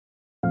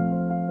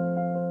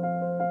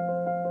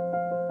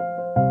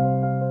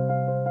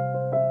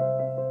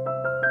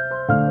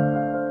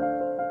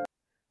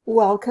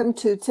Welcome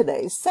to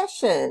today's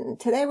session.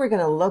 Today we're going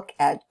to look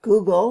at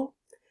Google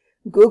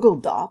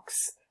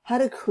Docs, how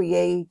to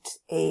create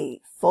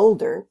a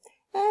folder,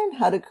 and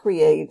how to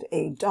create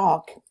a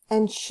doc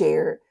and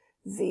share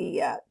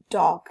the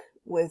doc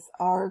with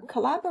our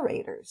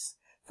collaborators.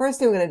 First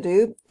thing we're going to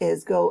do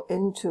is go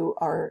into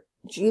our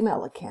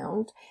Gmail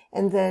account,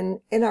 and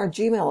then in our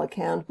Gmail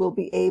account we'll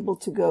be able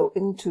to go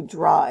into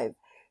Drive.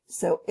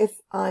 So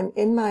if I'm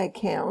in my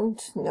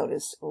account,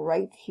 notice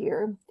right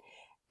here,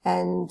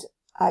 and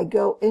I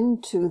go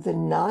into the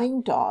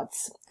 9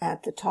 dots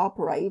at the top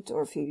right,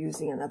 or if you're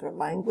using another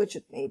language,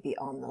 it may be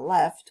on the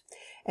left,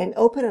 and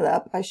open it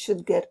up. I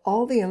should get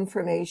all the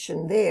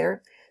information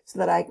there so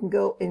that I can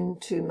go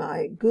into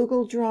my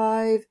Google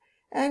Drive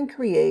and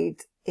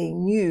create a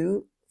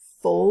new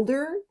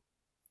folder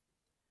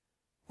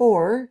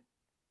or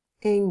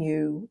a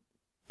new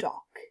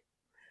doc.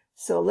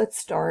 So let's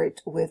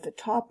start with the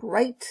top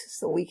right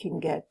so we can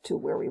get to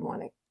where we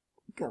want to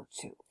go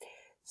to.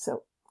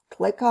 So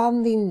click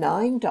on the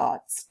 9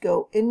 dots,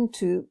 go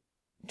into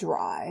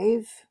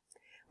Drive.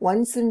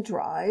 Once in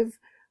Drive,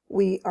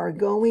 we are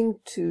going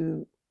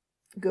to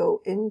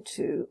go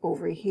into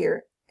over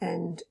here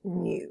and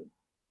New.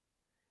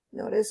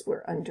 Notice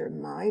we're under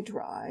My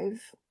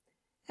Drive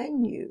and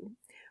New.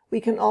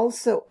 We can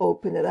also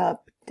open it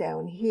up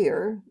down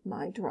here,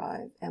 My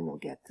Drive, and we'll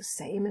get the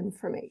same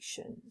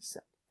information.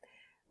 So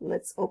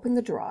let's open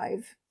the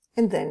Drive,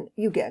 and then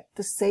you get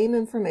the same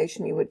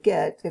information you would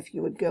get if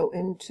you would go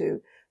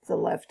into the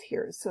left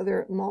here. So there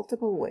are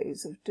multiple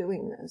ways of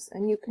doing this,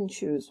 and you can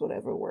choose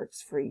whatever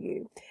works for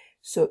you.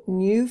 So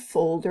new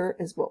folder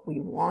is what we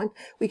want.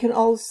 We can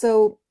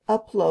also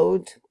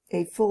upload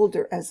a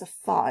folder as a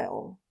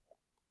file.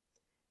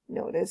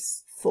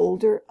 Notice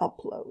folder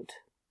upload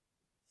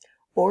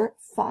or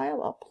file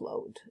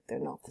upload. They're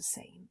not the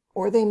same,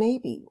 or they may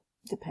be,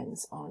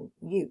 depends on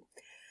you.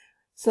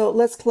 So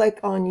let's click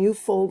on New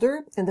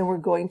Folder, and then we're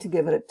going to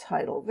give it a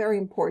title. Very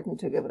important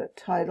to give it a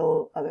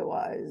title,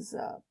 otherwise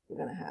we're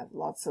going to have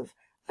lots of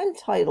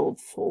untitled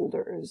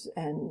folders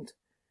and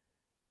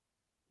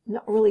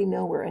not really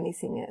know where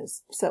anything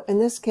is. So in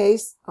this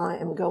case, I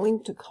am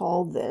going to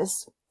call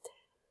this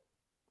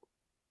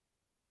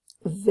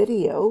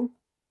video.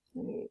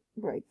 Let me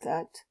write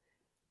that.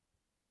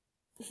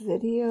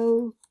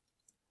 Video-based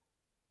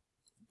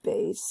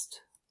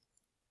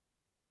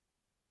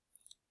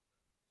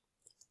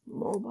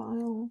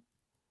mobile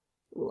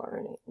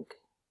learning,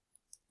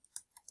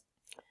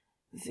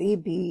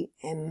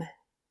 VBM.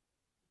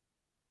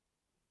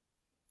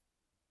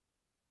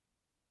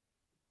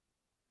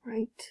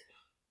 Right.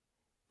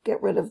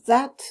 Get rid of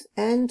that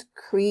and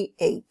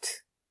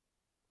create.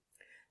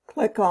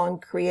 Click on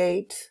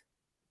create,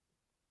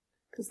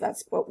 because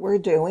that's what we're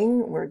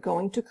doing. We're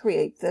going to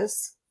create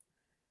this.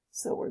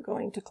 So we're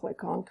going to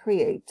click on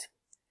create.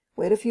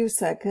 Wait a few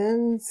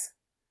seconds,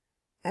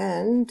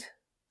 and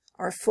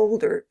our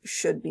folder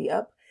should be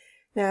up.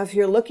 Now, if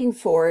you're looking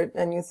for it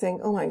and you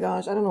think, oh my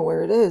gosh, I don't know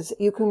where it is,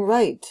 you can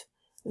write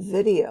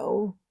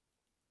video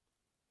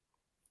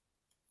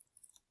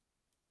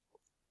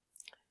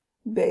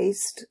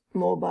based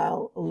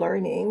mobile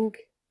learning,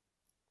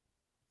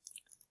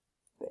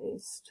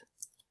 based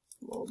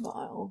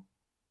mobile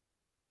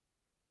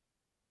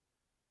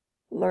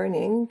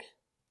learning.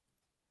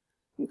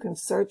 You can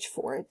search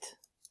for it.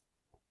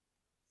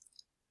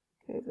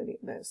 Okay, video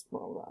based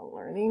mobile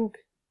learning.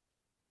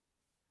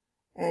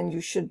 And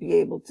you should be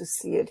able to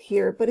see it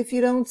here. But if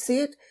you don't see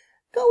it,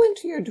 go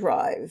into your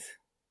Drive.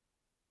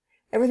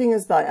 Everything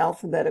is by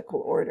alphabetical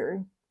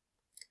order,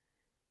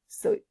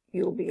 so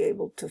you'll be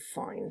able to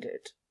find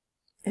it.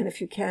 And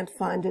if you can't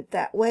find it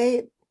that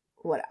way,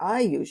 what I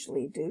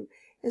usually do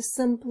is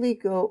simply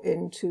go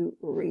into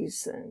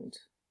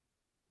Recent.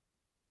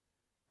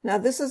 Now,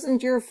 this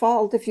isn't your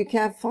fault if you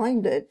can't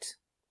find it.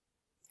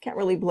 Can't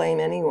really blame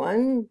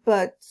anyone,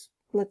 but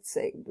let's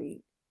say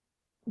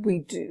we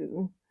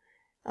do.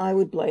 I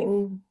would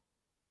blame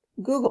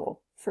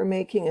Google for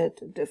making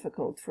it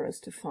difficult for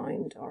us to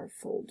find our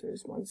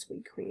folders once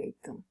we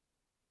create them.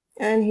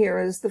 And here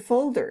is the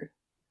folder,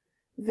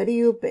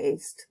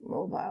 video-based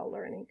mobile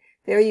learning.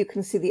 There you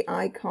can see the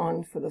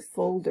icon for the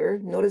folder.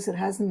 Notice it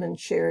hasn't been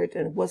shared,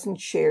 and it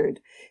wasn't shared.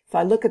 If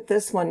I look at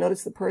this one,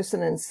 notice the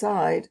person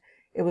inside,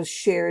 it was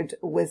shared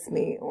with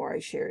me, or I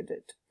shared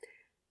it.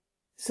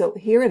 So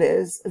here it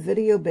is,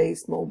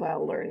 video-based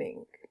mobile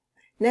learning.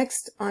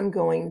 Next, I'm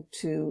going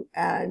to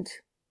add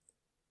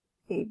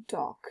a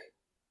doc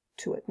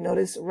to it.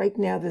 Notice right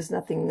now there's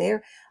nothing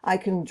there. I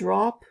can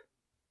drop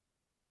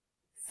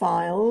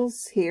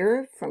files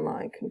here from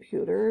my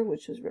computer,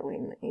 which is really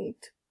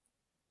neat.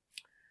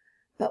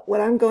 But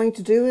what I'm going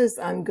to do is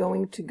I'm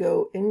going to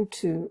go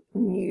into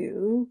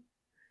New,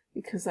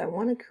 because I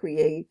want to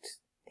create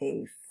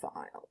a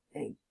file,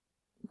 a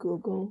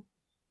Google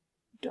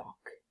Doc.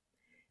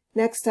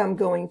 Next, I'm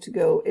going to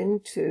go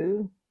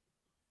into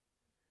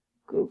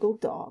Google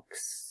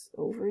Docs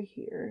over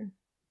here.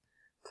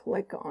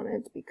 Click on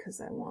it because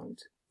I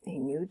want a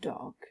new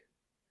doc.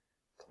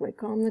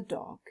 Click on the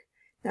doc.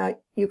 Now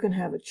you can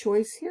have a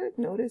choice here.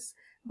 Notice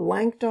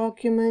blank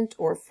document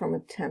or from a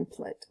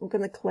template. I'm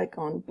going to click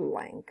on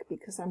blank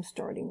because I'm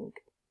starting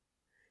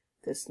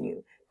this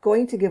new.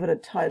 Going to give it a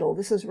title.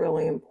 This is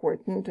really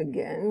important.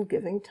 Again,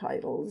 giving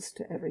titles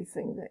to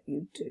everything that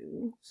you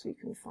do so you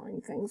can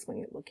find things when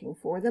you're looking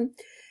for them.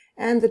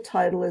 And the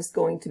title is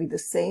going to be the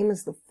same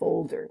as the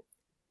folder.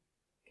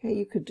 Okay,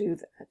 you could do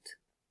that.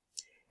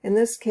 In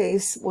this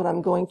case, what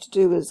I'm going to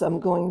do is I'm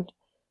going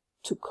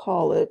to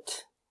call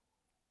it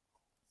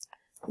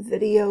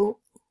Video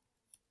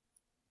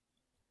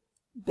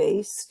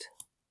Based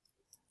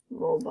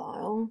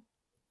Mobile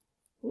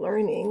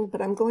Learning,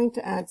 but I'm going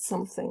to add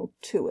something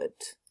to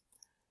it.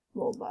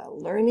 Mobile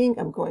Learning,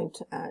 I'm going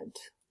to add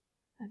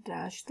a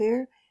dash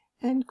there,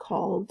 and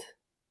called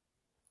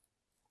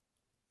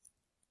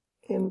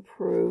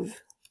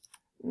Improvements.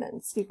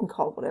 You can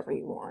call it whatever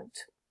you want.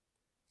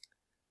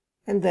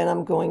 And then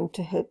I'm going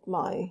to hit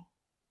my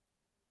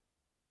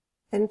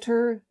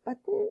Enter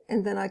button,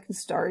 and then I can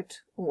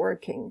start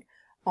working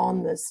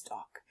on this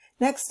doc.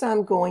 Next,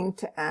 I'm going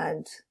to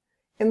add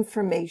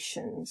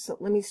information. So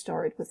let me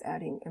start with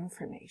adding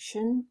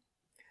information.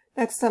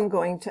 Next, I'm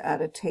going to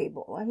add a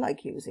table. I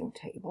like using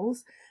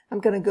tables. I'm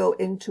going to go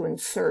into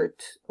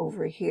Insert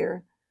over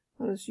here.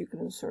 Notice you can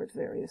insert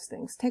various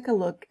things. Take a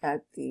look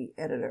at the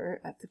editor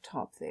at the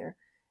top there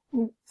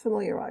and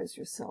familiarize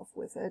yourself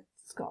with it.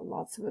 It's got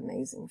lots of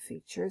amazing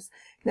features.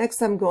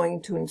 Next, I'm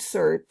going to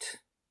insert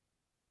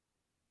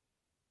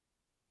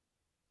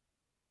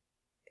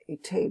a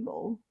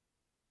table.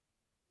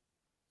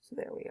 So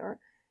there we are.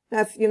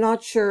 Now, if you're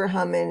not sure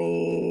how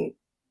many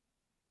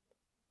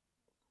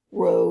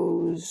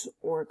rows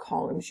or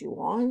columns you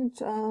want,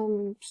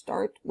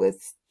 start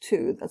with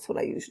 2. That's what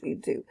I usually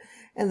do.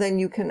 And then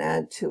you can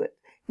add to it.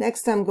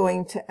 Next, I'm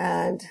going to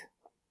add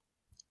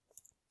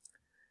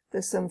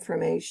this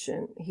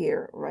information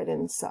here right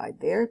inside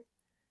there.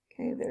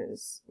 Okay,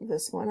 there's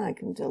this one. I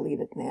can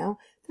delete it now.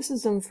 This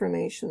is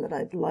information that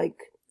I'd like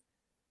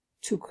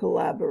to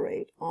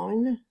collaborate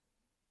on.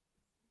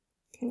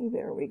 Okay,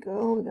 there we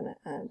go. We're going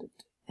to add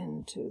it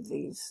into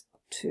these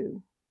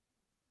 2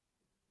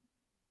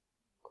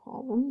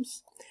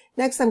 columns.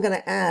 Next, I'm going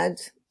to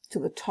add to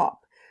the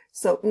top.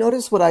 So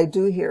notice what I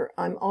do here.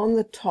 I'm on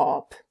the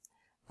top.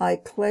 I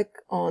click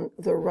on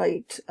the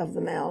right of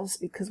the mouse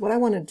because what I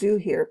want to do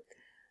here,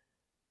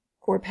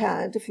 or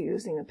pad if you're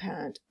using a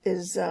pad,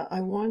 is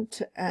I want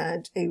to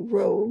add a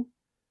row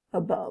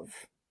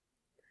above.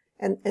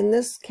 And in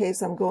this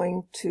case, I'm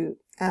going to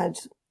add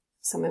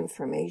some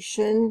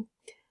information,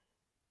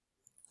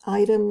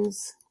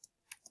 items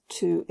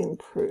to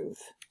improve.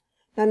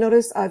 Now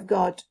notice I've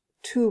got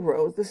 2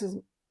 rows.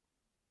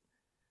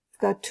 I've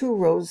got 2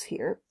 rows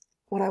here.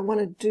 What I want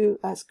to do,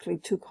 actually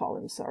 2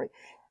 columns, sorry,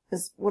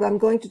 is what I'm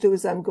going to do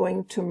is I'm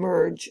going to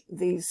merge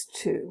these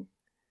 2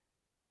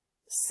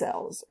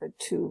 cells or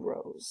 2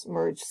 rows,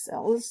 merge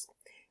cells.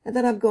 And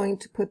then I'm going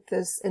to put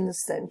this in the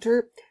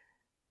center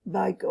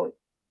by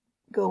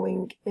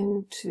going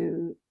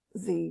into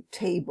the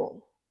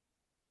table.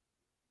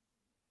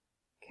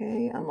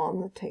 Okay, I'm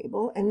on the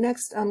table. And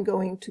next I'm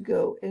going to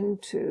go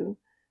into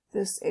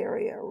this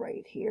area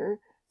right here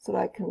so that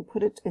I can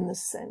put it in the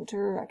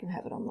center. I can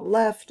have it on the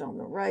left, on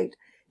the right.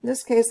 In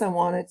this case, I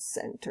want it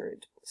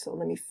centered. So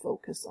let me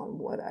focus on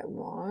what I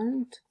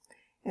want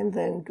and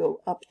then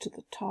go up to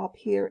the top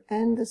here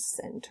and the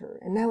center.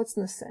 And now it's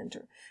in the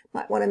center.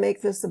 Might want to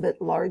make this a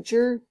bit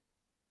larger.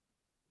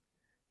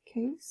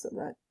 Okay, so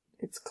that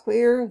it's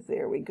clear.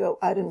 There we go.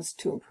 Items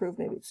to improve.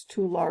 Maybe it's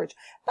too large,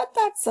 but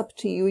that's up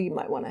to you. You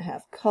might want to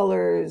have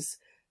colors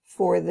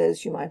for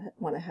this. You might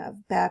want to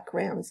have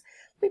backgrounds.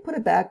 Let me put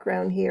a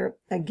background here.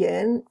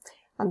 Again,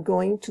 I'm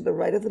going to the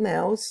right of the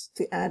mouse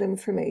to add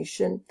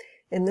information.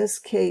 In this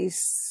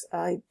case,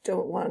 I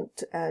don't want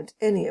to add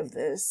any of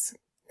this.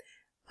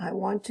 I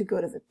want to go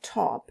to the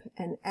top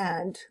and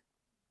add.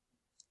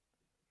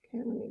 Okay,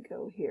 let me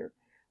go here.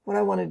 What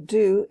I want to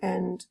do,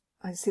 and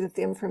I see that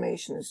the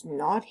information is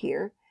not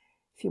here.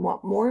 If you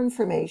want more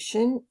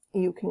information,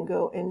 you can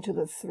go into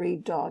the 3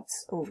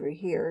 dots over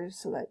here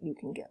so that you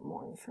can get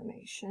more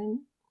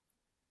information.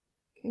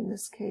 Okay, in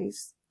this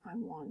case, I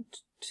want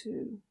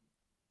to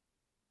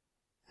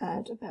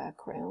add a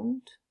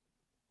background.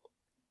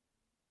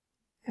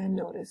 And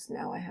notice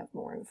now I have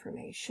more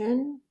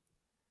information.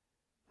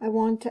 I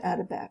want to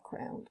add a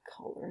background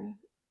color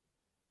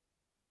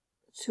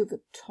to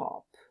the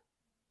top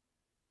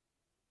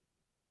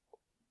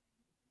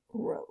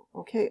row.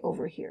 Okay,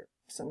 over here.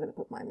 So I'm going to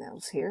put my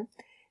mouse here.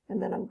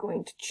 And then I'm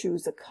going to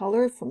choose a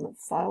color from the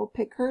file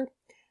picker.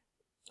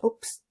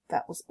 Oops,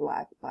 that was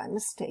black by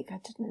mistake. I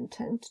didn't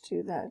intend to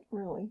do that,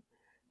 really.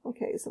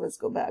 Okay, so let's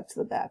go back to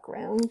the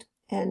background.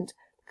 And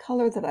the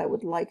color that I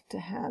would like to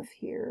have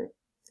here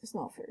is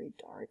not very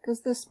dark,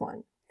 is this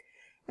one.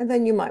 And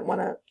then you might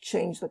want to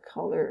change the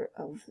color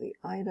of the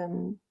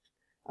item,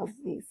 of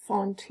the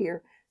font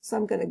here. So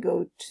I'm going to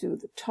go to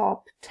the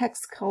top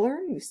text color.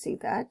 You see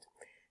that.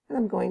 And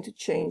I'm going to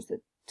change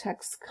the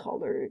text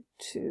color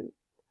to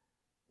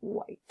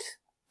white.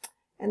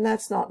 And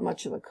that's not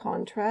much of a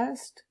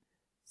contrast.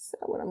 So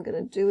what I'm going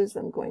to do is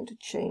I'm going to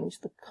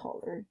change the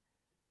color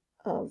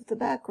of the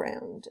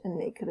background and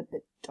make it a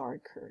bit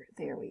darker.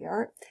 There we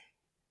are.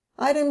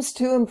 Items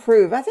to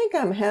improve. I think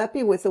I'm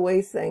happy with the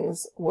way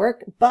things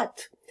work,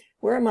 but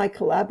where are my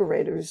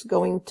collaborators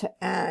going to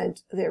add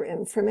their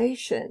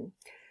information?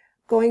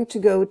 Going to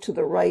go to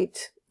the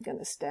right. I'm going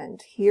to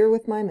stand here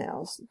with my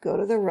mouse, go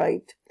to the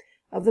right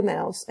of the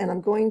mouse, and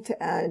I'm going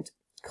to add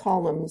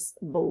columns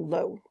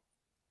below.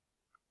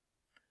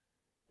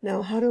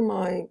 Now, how do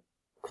my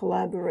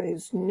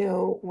collaborators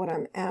know what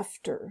I'm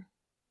after?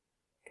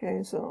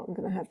 Okay, so I'm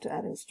going to have to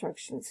add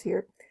instructions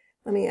here.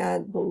 Let me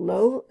add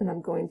below, and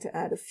I'm going to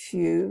add a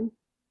few.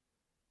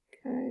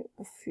 Okay,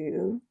 a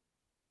few.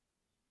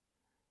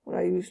 What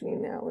I usually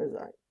now is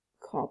I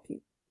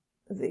copy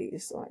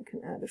these so I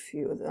can add a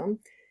few of them.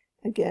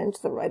 Again,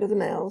 to the right of the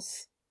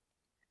mouse.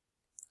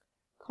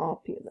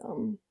 Copy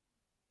them.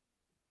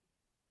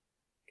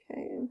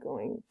 Okay, I'm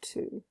going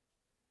to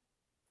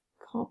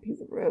copy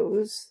the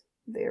rows.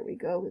 There we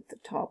go with the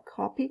top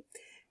copy.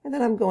 And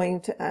then I'm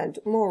going to add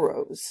more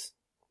rows.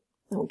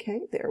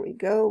 Okay, there we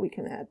go. We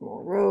can add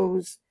more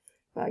rows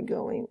by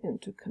going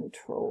into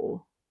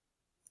Control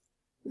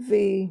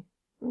V.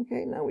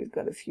 Okay, now we've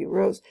got a few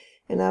rows.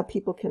 And now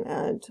people can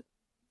add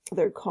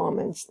their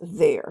comments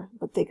there,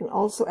 but they can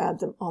also add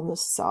them on the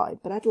side.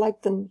 But I'd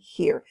like them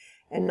here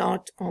and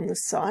not on the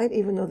side,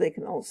 even though they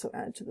can also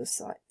add to the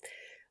side.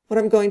 What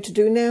I'm going to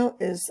do now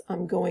is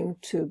I'm going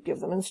to give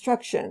them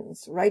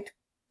instructions, right?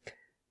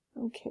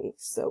 Okay,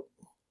 so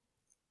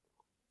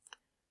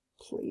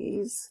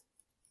please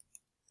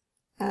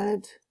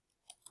add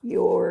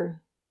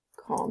your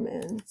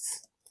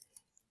comments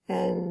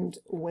and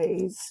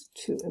ways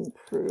to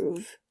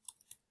improve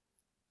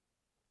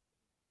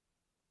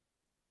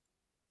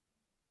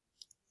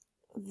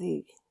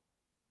the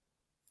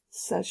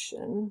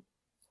session,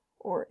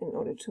 or in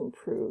order to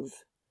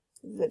improve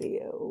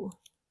video-based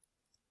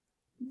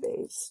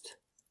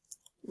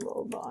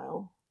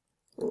mobile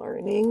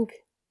learning,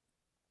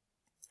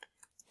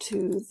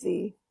 to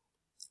the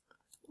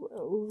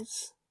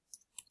rows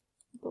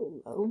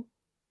below.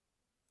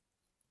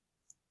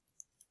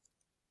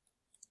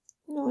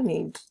 No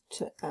need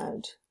to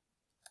add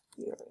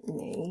your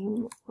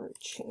name or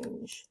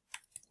change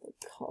the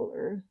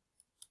color.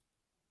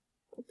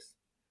 Oops,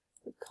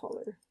 the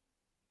color.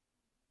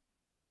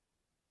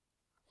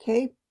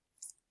 Okay,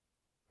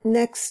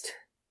 next,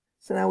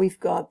 so now we've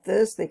got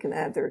this. They can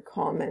add their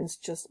comments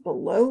just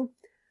below.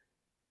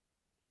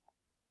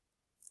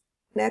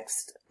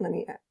 Next, let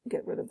me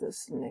get rid of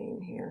this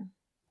name here.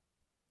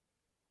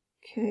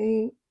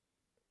 Okay,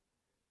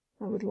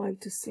 I would like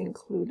to see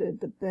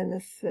included the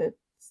benefits.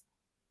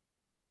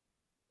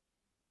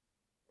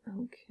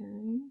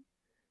 Okay,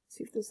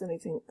 see if there's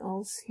anything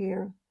else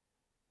here.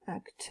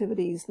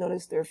 Activities,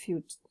 notice there are a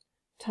few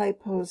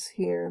typos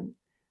here.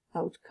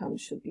 Outcome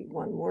should be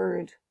one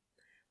word.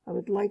 I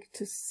would like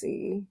to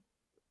see,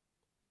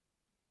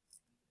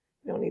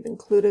 you don't need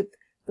included,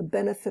 the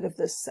benefit of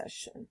this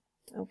session.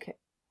 Okay.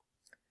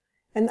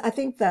 And I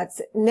think that's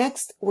it.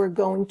 Next, we're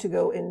going to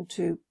go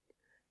into,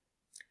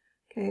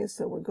 okay,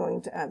 so we're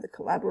going to add the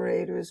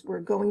collaborators. We're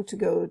going to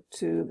go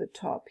to the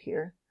top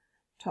here,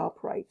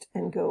 top right,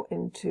 and go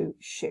into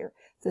share.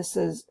 This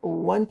is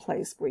one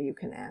place where you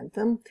can add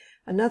them.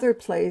 Another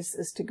place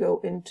is to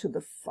go into the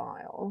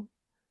file.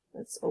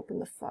 Let's open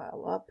the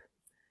file up.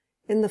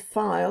 In the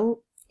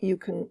file, you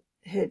can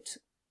hit,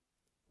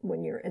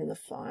 when you're in the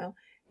file,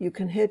 you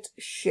can hit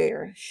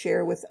share,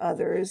 share with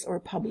others, or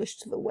publish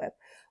to the web.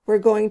 We're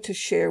going to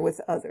share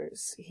with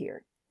others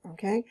here.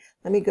 Okay,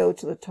 let me go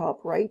to the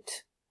top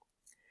right.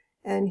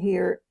 And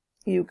here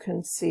you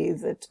can see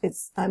that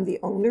I'm the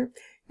owner.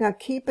 Now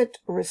keep it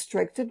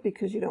restricted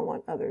because you don't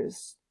want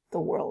others,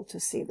 the world, to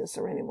see this,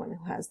 or anyone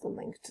who has the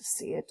link to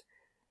see it.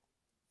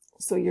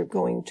 So you're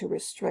going to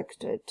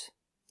restrict it.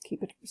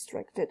 Keep it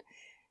restricted.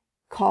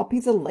 Copy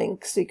the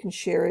link so you can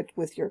share it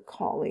with your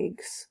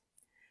colleagues.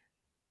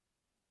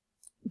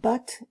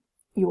 But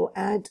you will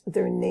add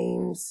their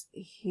names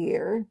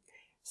here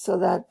so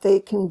that they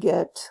can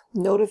get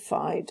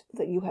notified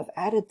that you have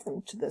added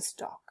them to this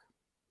doc.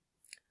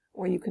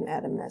 Or you can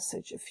add a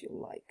message if you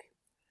like.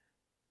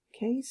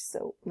 Okay,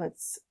 so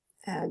let's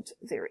add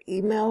their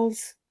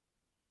emails.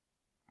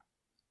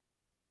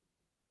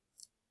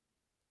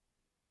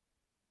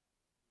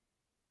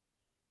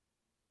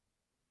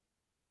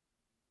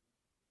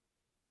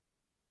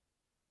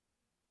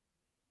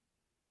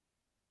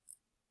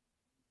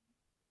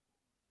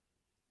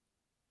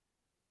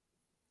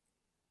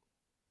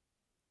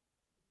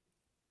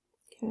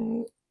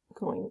 Okay,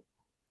 going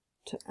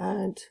to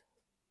add.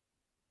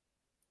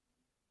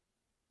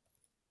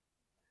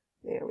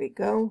 There we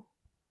go.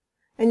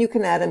 And you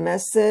can add a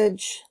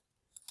message.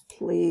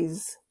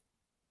 Please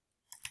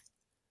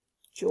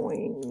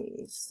join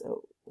me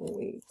so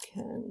we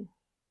can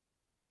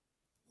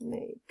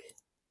make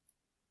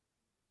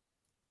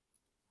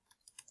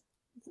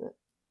the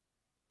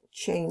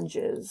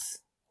changes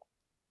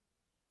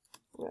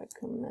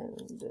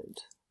recommended.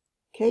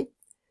 Okay.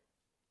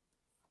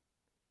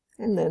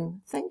 And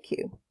then thank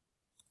you.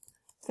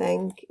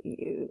 Thank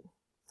you.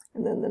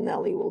 And then the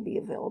Nellie will be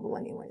available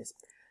anyways.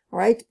 All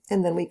right,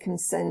 and then we can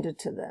send it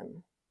to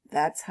them.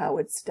 That's how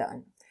it's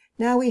done.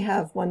 Now we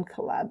have one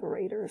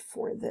collaborator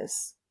for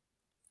this,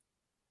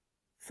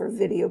 for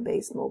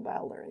video-based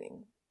mobile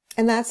learning.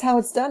 And that's how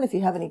it's done. If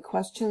you have any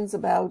questions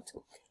about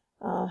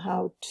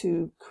how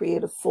to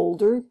create a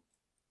folder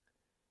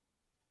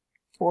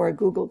or a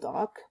Google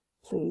Doc,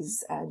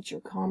 please add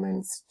your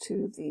comments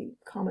to the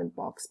comment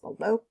box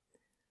below,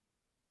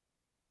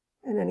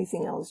 and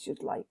anything else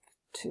you'd like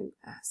to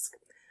ask.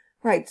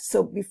 Right,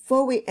 so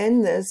before we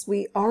end this,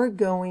 we are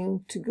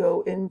going to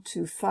go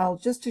into File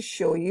just to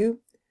show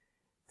you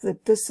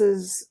that this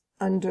is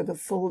under the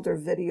folder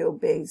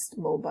Video-Based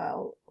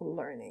Mobile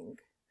Learning.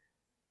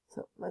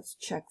 So let's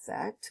check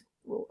that.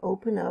 We'll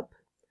open up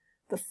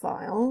the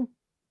file,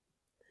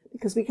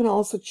 because we can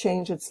also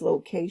change its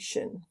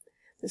location.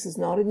 This is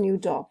not a new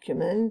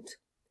document,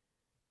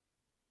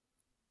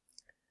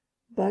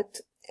 but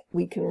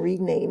we can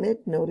rename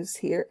it, notice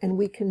here, and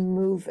we can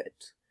move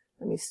it.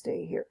 Let me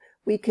stay here.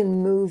 We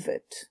can move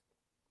it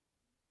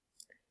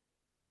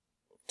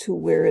to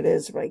where it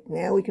is right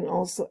now. We can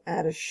also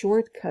add a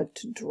shortcut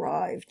to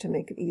Drive to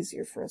make it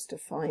easier for us to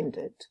find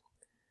it.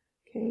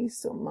 Okay,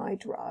 so my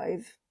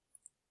Drive.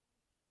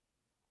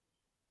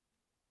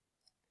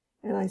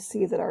 And I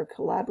see that our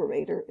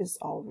collaborator is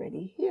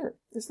already here.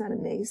 Isn't that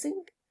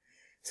amazing?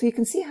 So you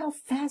can see how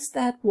fast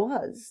that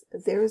was.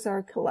 There's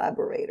our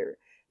collaborator.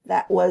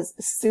 That was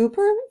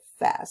super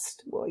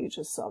fast. Well, you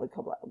just saw the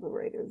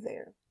collaborator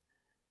there.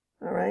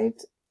 All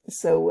right,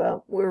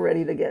 so we're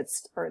ready to get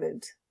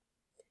started.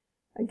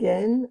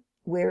 Again,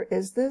 where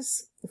is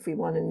this? If we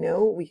want to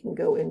know, we can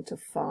go into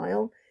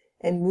File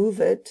and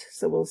move it,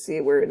 so we'll see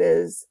where it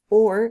is.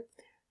 Or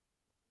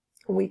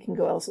we can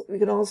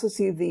also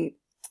see the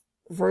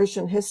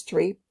version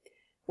history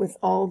with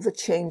all the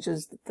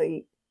changes that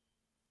the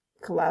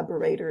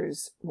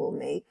collaborators will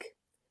make.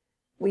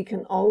 We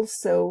can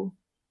also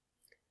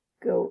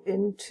go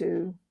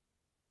into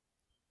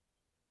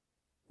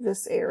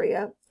this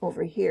area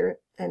over here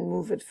and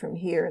move it from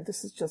here.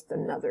 This is just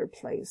another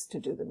place to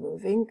do the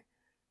moving.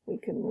 We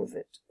can move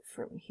it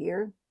from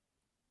here.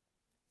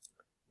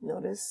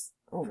 Notice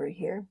over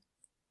here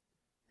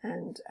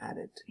and add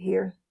it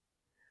here.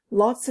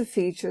 Lots of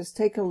features.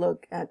 Take a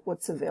look at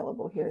what's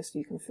available here so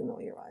you can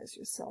familiarize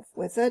yourself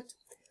with it.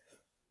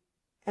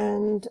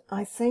 And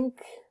I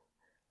think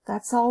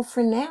that's all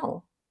for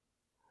now.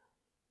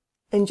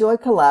 Enjoy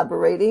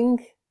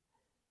collaborating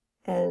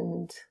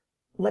and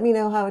let me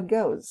know how it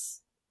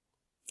goes.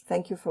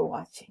 Thank you for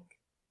watching.